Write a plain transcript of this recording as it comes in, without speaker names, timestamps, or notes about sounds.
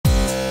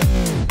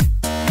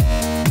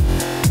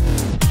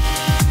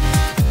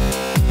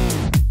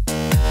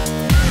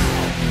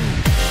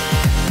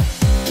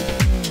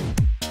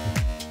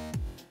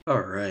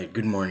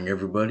Good morning,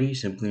 everybody.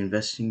 Simply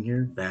Investing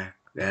here, back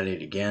at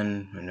it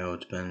again. I know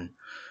it's been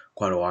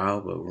quite a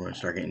while, but we're going to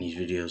start getting these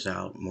videos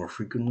out more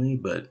frequently.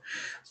 But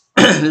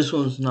this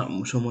one's not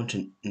so much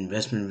an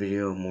investment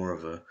video, more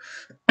of a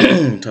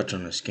touch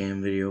on a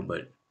scam video.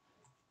 But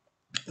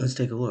let's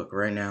take a look.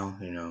 Right now,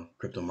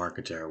 crypto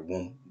markets are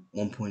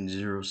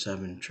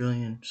 1.07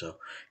 trillion, so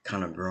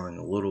kind of growing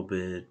a little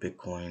bit.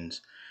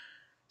 Bitcoin's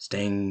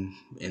staying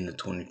in the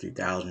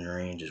 23,000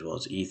 range, as well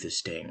as ETH is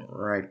staying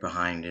right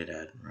behind it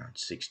at around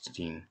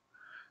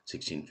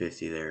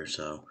 1650 there.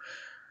 So,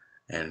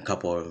 and a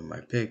couple of my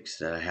picks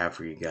that I have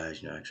for you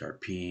guys,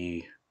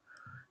 XRP,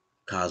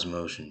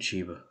 Cosmos, and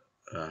Shiba,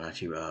 not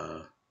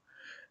Shiba,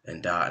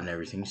 and Dot and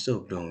everything, still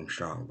doing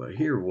strong. But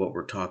here, what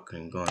we're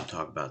going to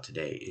talk about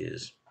today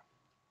is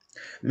I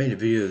made a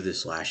video of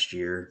this last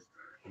year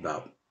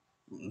about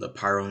the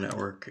Pyro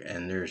network,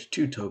 and there's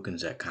two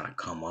tokens that kind of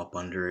come up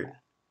under it.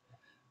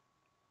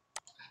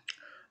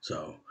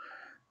 So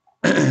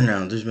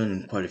now there's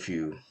been quite a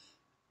few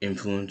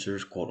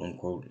influencers, quote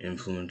unquote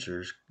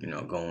influencers,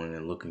 going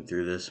and looking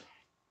through this.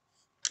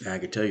 And I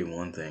could tell you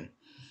one thing.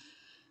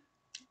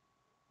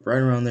 Right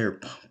around there,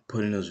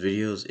 putting those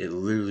videos, it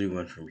literally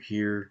went from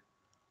here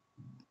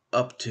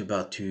up to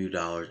about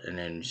 $2, and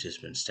then it's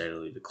just been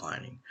steadily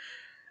declining.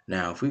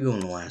 Now, if we go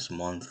in the last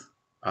month,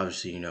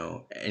 obviously,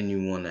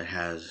 anyone that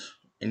has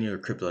any other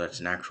crypto that's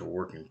an actual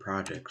working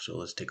project. So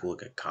let's take a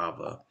look at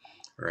Kava,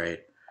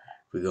 right?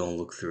 If we go and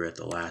look through at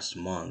the last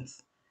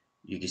month,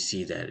 you can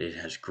see that it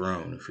has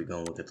grown. If we go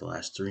and look at the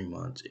last 3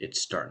 months,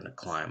 it's starting to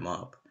climb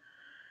up.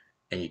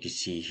 And you can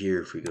see here,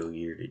 if we go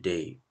year to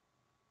date,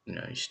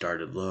 you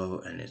started low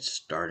and it's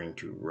starting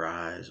to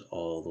rise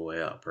all the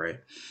way up, right?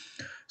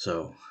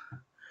 So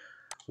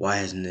why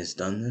hasn't this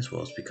done this?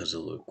 Well, it's because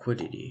of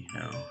liquidity.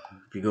 Now,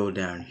 if you go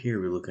down here,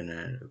 we're looking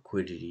at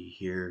liquidity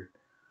here.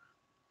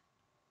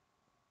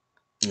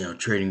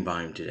 Trading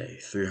volume today,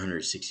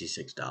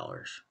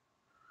 $366.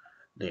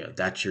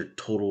 That's your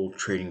total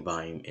trading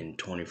volume in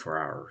 24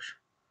 hours.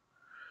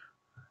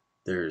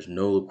 There's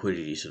no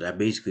liquidity, so that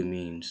basically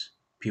means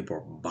people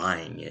are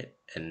buying it,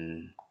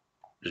 and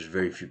there's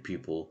very few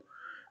people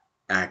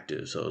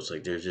active. So it's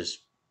like there's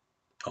just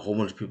a whole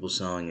bunch of people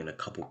selling and a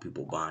couple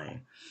people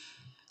buying.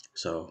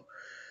 So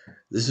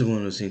this is one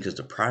of those things because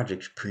the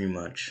project's pretty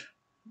much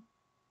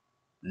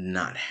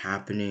not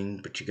happening,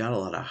 but you got a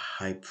lot of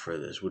hype for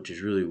this, which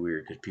is really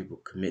weird because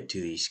people commit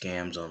to these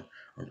scams on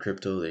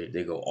crypto.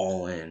 They go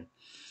all in.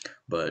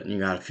 But you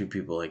got a few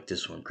people like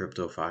this one,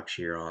 Crypto Fox,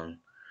 here on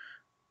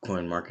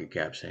Coin Market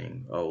Cap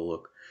saying, oh,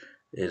 look,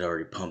 it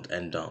already pumped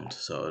and dumped.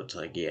 So it's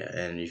like, yeah.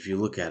 And if you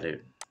look at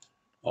it,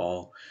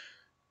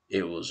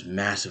 it was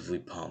massively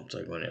pumped,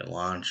 like when it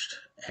launched,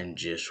 and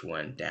just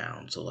went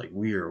down. So like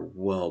we are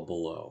well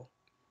below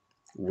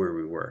where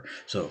we were.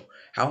 So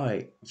how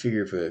I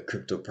figure if a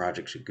crypto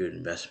project's a good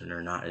investment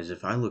or not is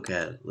if I look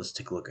at, let's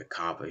take a look at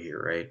Kava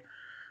here, right?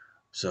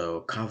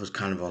 So Kava's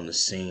kind of on the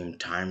same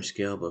time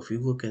scale, but if we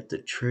look at the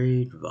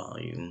trade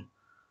volume,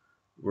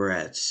 we're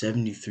at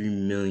 $73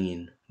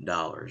 million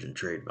in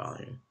trade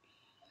volume.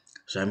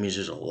 So that means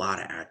there's a lot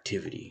of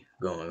activity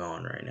going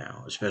on right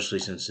now, especially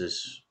since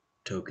this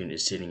token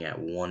is sitting at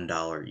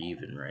 $1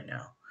 even right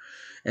now.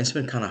 And it's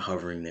been kind of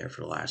hovering there for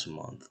the last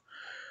month.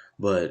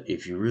 But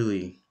if you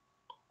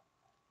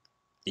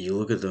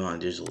look at the line,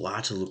 there's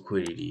lots of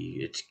liquidity.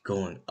 It's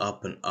going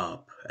up and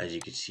up, as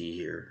you can see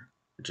here,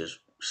 just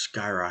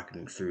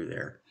skyrocketing through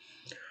there.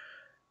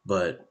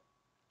 But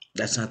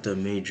that's not the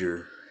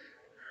major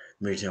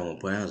thing I want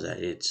to point out, is that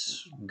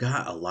it's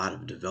got a lot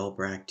of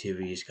developer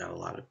activity. It's got a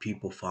lot of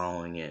people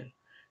following it.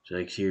 So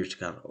like here, it's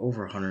got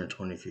over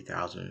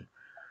 123,000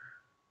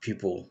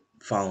 people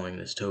following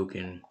this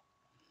token.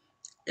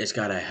 It's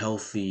got a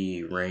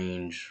healthy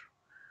range.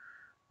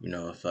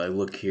 If I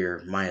look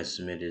here, my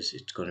estimate is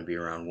it's going to be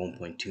around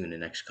 1.2 in the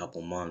next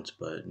couple months.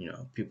 But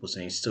people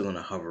saying it's still going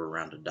to hover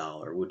around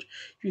 $1, which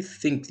if you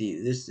think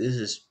this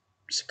is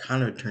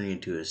kind of turning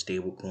into a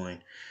stable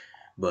coin.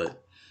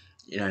 But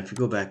if you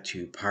go back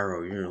to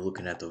Pyro, you're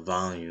looking at the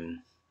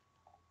volume,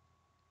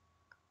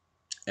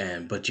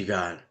 but you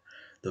got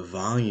the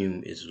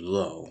volume is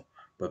low,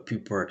 but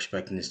people are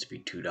expecting this to be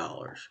 $2.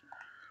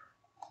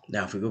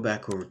 Now, if we go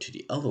back over to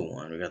the other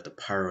one, we got the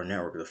Pyro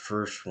network. The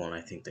first one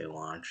I think they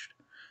launched,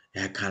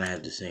 it kind of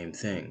had the same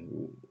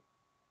thing.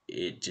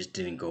 It just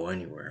didn't go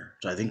anywhere.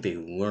 So I think they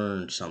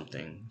learned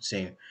something.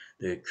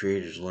 The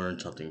creators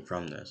learned something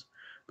from this.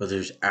 But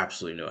there's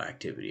absolutely no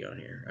activity on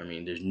here. I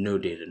mean, there's no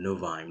data, no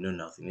volume, no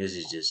nothing. This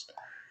is just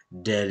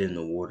dead in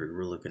the water.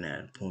 We're looking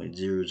at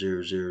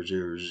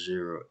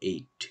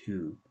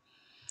 0.000082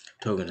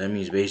 tokens. That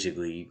means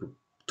basically you could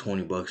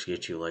 $20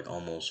 get you like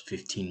almost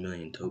 15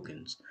 million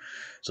tokens.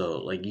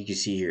 So like you can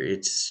see here,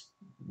 it's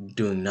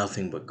doing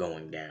nothing but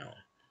going down.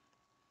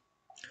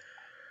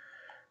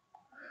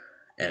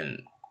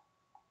 And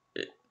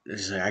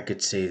it's like I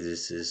could say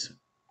this is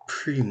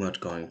pretty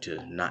much going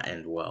to not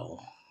end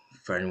well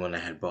for anyone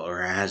that had bought,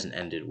 or it hasn't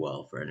ended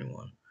well for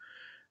anyone.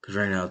 Because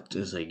right now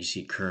it's like you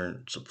see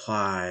current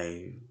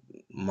supply,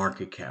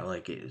 market cap,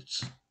 like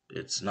it's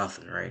it's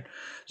nothing, right?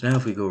 So now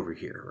if we go over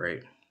here,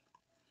 right,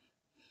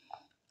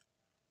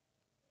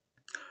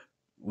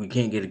 we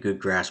can't get a good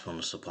grasp on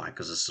the supply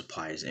because the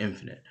supply is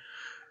infinite.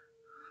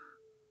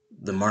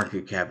 The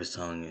market cap is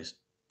telling us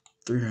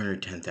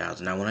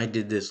 310,000. Now, when I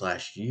did this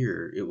last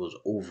year, it was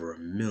over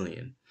 1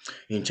 million.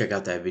 You can check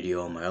out that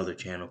video on my other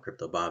channel,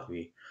 Crypto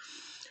Bobby.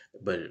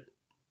 But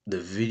the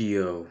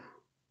video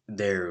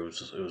there, it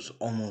was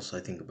almost, I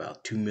think,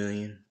 about 2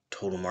 million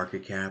total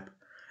market cap,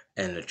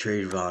 and the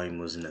trade volume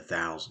was in the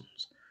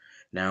thousands.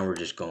 Now we're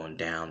just going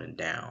down and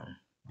down,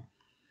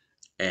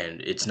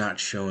 and it's not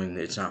showing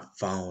that, it's not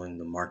following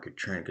the market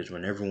trend, because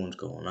when everyone's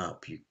going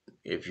up,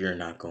 if you're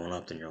not going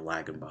up, then you're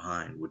lagging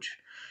behind, which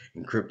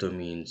in crypto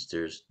means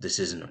this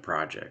isn't a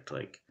project.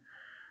 Like,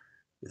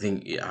 I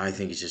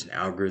think it's just an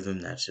algorithm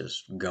that's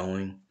just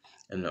going,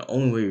 and the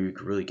only way we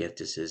could really get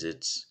this is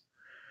it's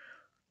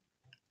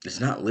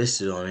not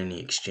listed on any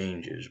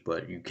exchanges,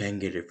 but you can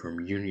get it from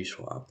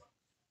Uniswap,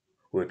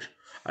 which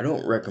I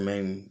don't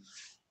recommend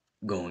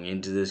going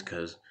into this,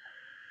 because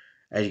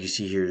as you can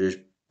see here, there's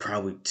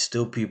probably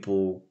still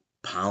people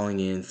piling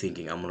in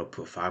thinking I'm going to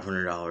put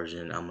 $500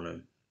 in, I'm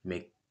going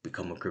to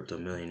become a crypto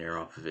millionaire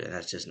off of it, and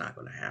that's just not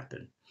going to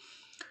happen.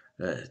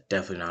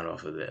 Definitely not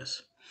off of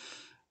this.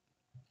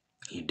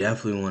 You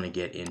definitely want to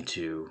get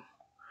into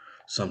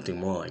something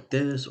more like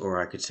this,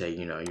 or I could say,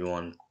 you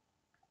want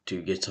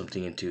to get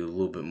something into a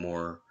little bit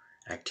more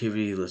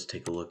activity. Let's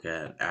take a look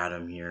at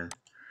Atom here.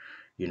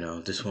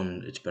 This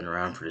one, it's been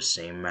around for the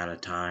same amount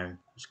of time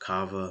as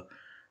Kava,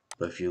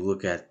 but if you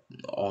look at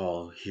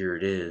all, here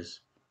it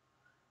is.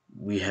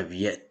 We have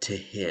yet to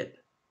hit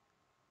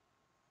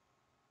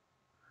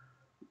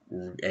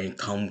and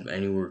come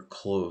anywhere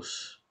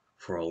close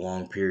for a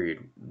long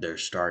period. They're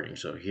starting.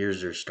 So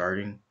here's their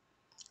starting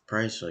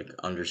price, like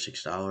under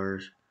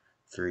 $6,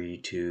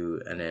 3,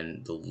 2, and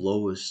then the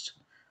lowest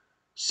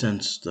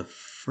since the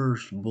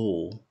first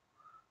bull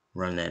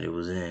run that it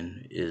was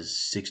in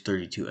is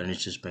 632, and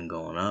it's just been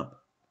going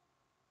up,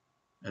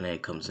 and then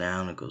it comes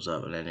down, it goes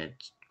up, and then it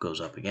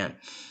goes up again.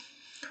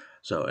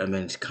 So I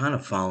mean, it's kind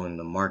of following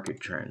the market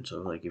trend.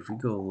 So like if we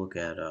go look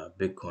at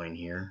Bitcoin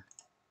here,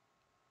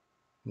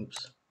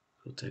 oops,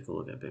 we'll take a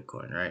look at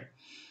Bitcoin, right?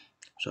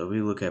 So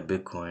we look at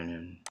Bitcoin,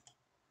 and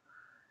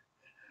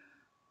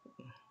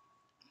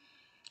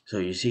so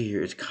you see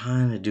here, it's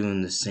kind of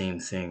doing the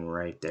same thing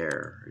right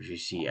there. As you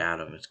see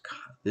Atom,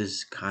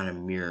 this kind of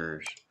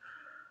mirrors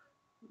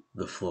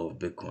the flow of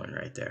Bitcoin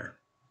right there.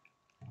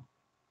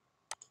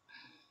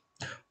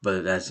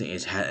 But it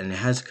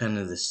has kind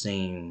of the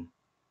same.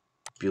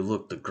 If you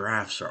look, the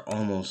graphs are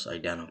almost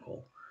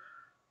identical.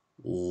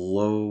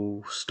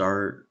 Low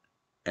start,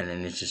 and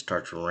then it just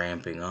starts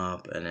ramping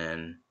up, and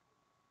then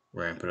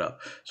ramp it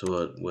up.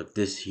 So what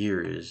this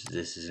here is,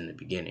 this is in the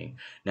beginning.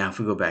 Now if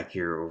we go back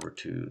here over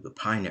to the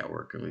Pi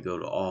network and we go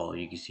to all,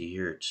 you can see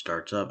here it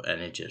starts up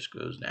and it just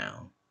goes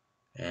down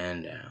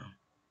and down.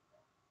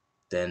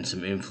 Then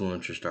some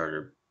influencers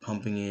started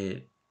pumping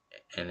it,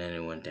 and then it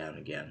went down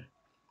again.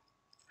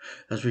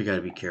 That's where you got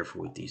to be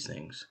careful with these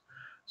things.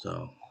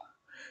 So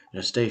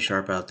stay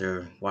sharp out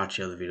there. Watch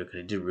the other video, because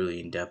I did really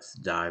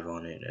in-depth dive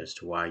on it as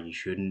to why you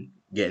shouldn't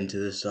get into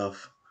this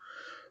stuff.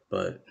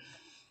 But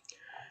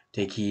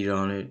take heed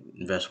on it.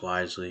 Invest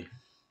wisely.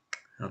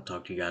 I'll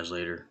talk to you guys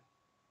later.